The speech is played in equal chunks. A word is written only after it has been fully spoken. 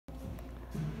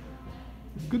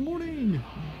Good morning!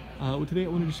 Well, today I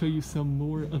wanted to show you some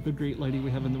more of the great lighting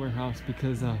we have in the warehouse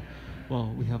because,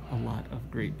 well, we have a lot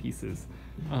of great pieces.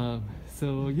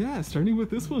 So yeah, starting with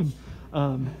this one.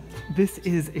 This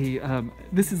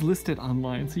is listed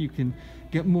online, so you can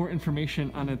get more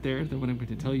information on it there than what I'm going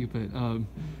to tell you, but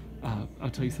I'll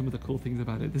tell you some of the cool things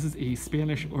about it. This is a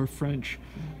Spanish or French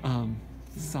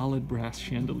solid brass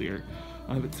chandelier.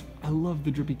 I love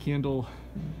the drippy candle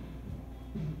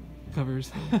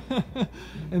covers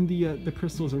and the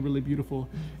crystals are really beautiful.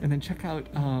 And then check out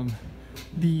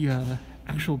the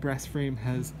actual brass frame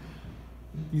has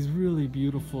these really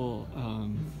beautiful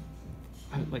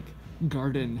like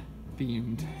garden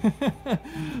themed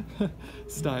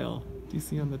style. Do you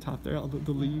see on the top there all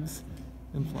the leaves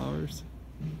and flowers?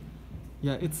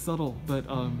 Yeah, it's subtle but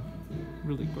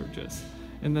really gorgeous.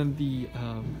 And then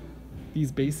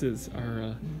these bases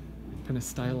are kind of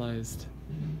stylized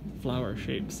flower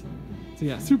shapes. So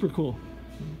yeah, super cool.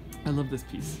 I love this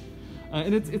piece.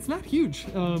 And it's not huge.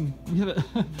 We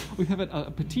have it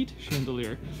a petite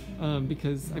chandelier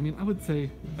because I mean I would say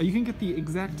you can get the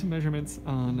exact measurements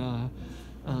on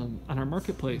our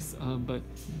marketplace, but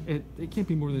it can't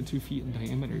be more than 2 feet in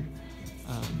diameter.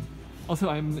 Also,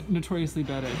 I'm notoriously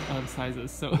bad at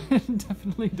sizes, so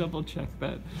definitely double check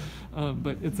that.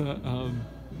 But it's a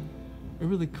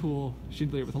really cool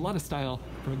chandelier with a lot of style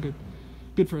for a good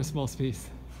for a small space.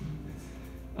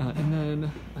 And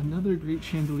then another great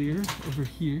chandelier over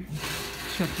here.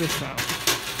 Check this out.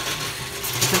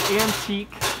 It's an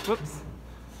antique. Whoops.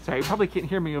 Sorry, you probably can't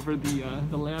hear me over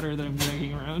the ladder that I'm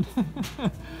dragging around.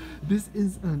 This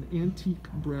is an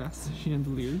antique brass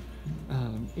chandelier,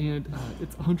 and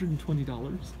it's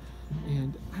 $120.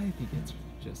 And I think it's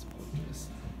just gorgeous.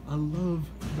 I love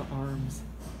the arms.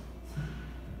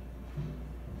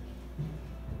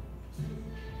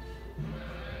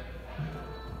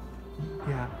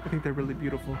 Yeah, I think they're really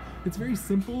beautiful. It's very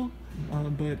simple,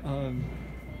 but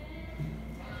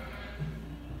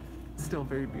still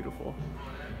very beautiful.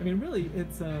 I mean, really,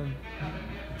 it's the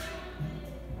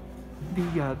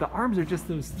arms are just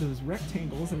those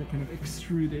rectangles that are kind of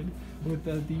extruded with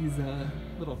these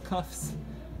little cuffs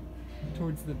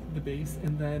towards the base,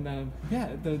 and then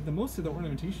yeah, the most of the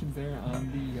ornamentation's there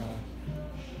on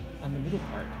the middle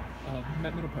part.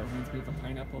 That middle part means we have a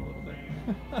pineapple a little bit.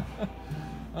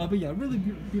 But yeah, really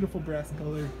beautiful brass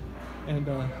color and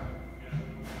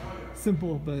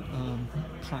simple but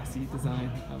classy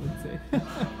design, I would say.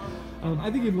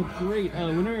 I think it'd look great.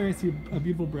 Whenever I see a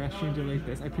beautiful brass chandelier like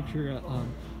this, I picture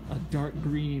a dark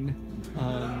green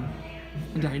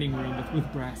dining room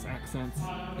with brass accents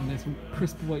and this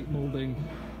crisp white molding.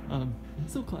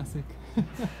 So classic.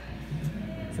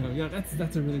 So yeah,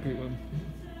 that's a really great one.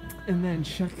 And then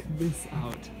check this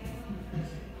out.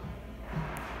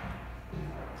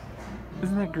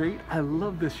 Isn't that great? I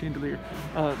love this chandelier.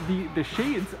 The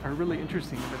shades are really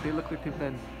interesting in that they look like they've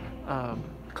been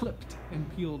clipped and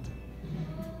peeled.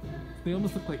 They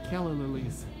almost look like calla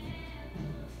lilies,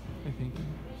 I think.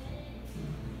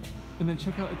 And then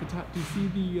check out at the top. Do you see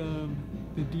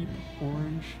the deep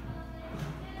orange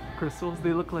crystals?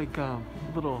 They look like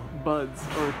little buds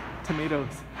or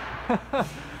tomatoes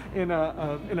in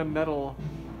a metal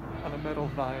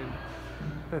vine.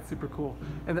 That's super cool.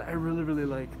 And I really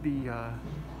like the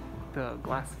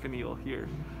glass finial here.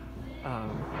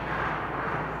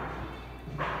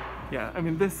 Yeah, I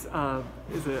mean this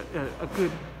is a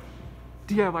good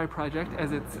DIY project,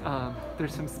 as it's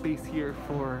there's some space here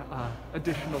for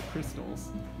additional crystals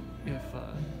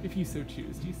if you so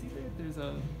choose. Do you see there's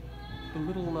the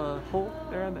little hole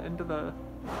there on the end of the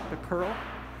curl?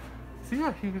 So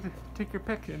yeah, you could take your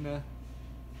pick and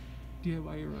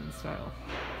DIY your own style.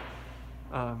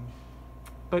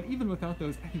 But even without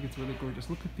those, I think it's really gorgeous.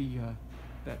 Look at the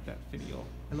that finial.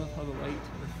 I love how the light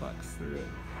reflects through it.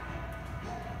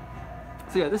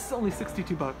 So yeah, this is only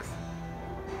 62 bucks.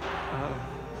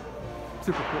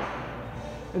 Super cool.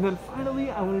 And then finally,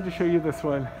 I wanted to show you this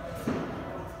one.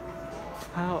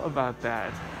 How about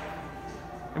that?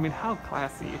 I mean, how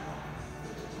classy.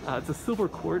 It's a silver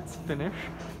quartz finish.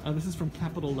 This is from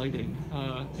Capital Lighting,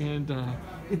 and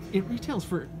it retails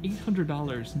for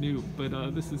 $800 new, but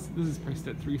this is priced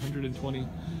at $320.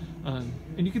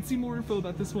 And you can see more info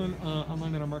about this one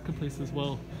online on our marketplace as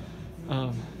well.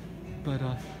 But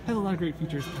has a lot of great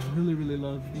features. I really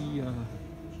love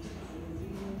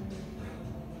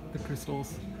the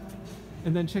crystals.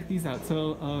 And then check these out.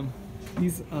 So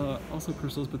these also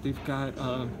crystals, but they've got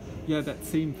yeah, that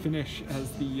same finish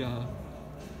as the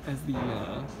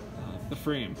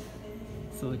frame.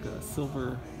 So like a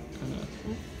silver kind of.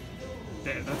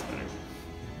 There, that's better.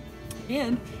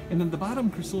 And then the bottom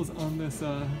crystal is on this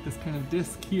this kind of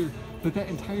disc here, but that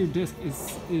entire disc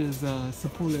is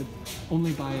supported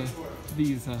only by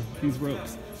these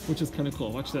ropes, which is kind of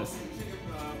cool. Watch this.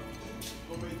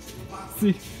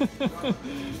 See,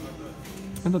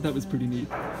 I thought that was pretty neat.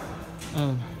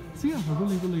 So yeah, a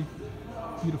really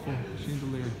beautiful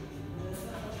chandelier.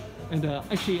 And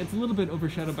actually, it's a little bit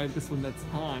overshadowed by this one that's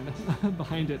on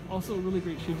behind it. Also, a really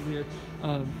great chandelier.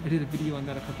 I did a video on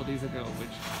that a couple days ago, which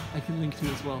I can link to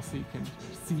as well, so you can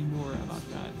see more about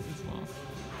that as well.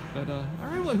 But all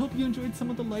right, well, I hope you enjoyed some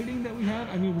of the lighting that we had.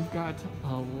 I mean, we've got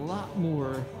a lot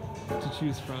more to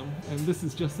choose from, and this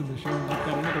is just in the showroom. We've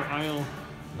got another aisle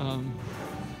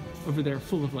over there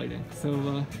full of lighting.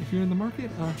 So if you're in the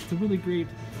market, it's a really great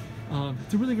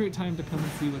time to come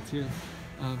and see what's here.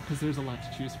 Because there's a lot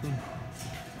to choose from.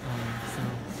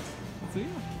 So yeah.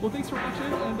 Well, thanks for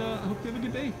watching, and I hope you have a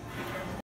good day.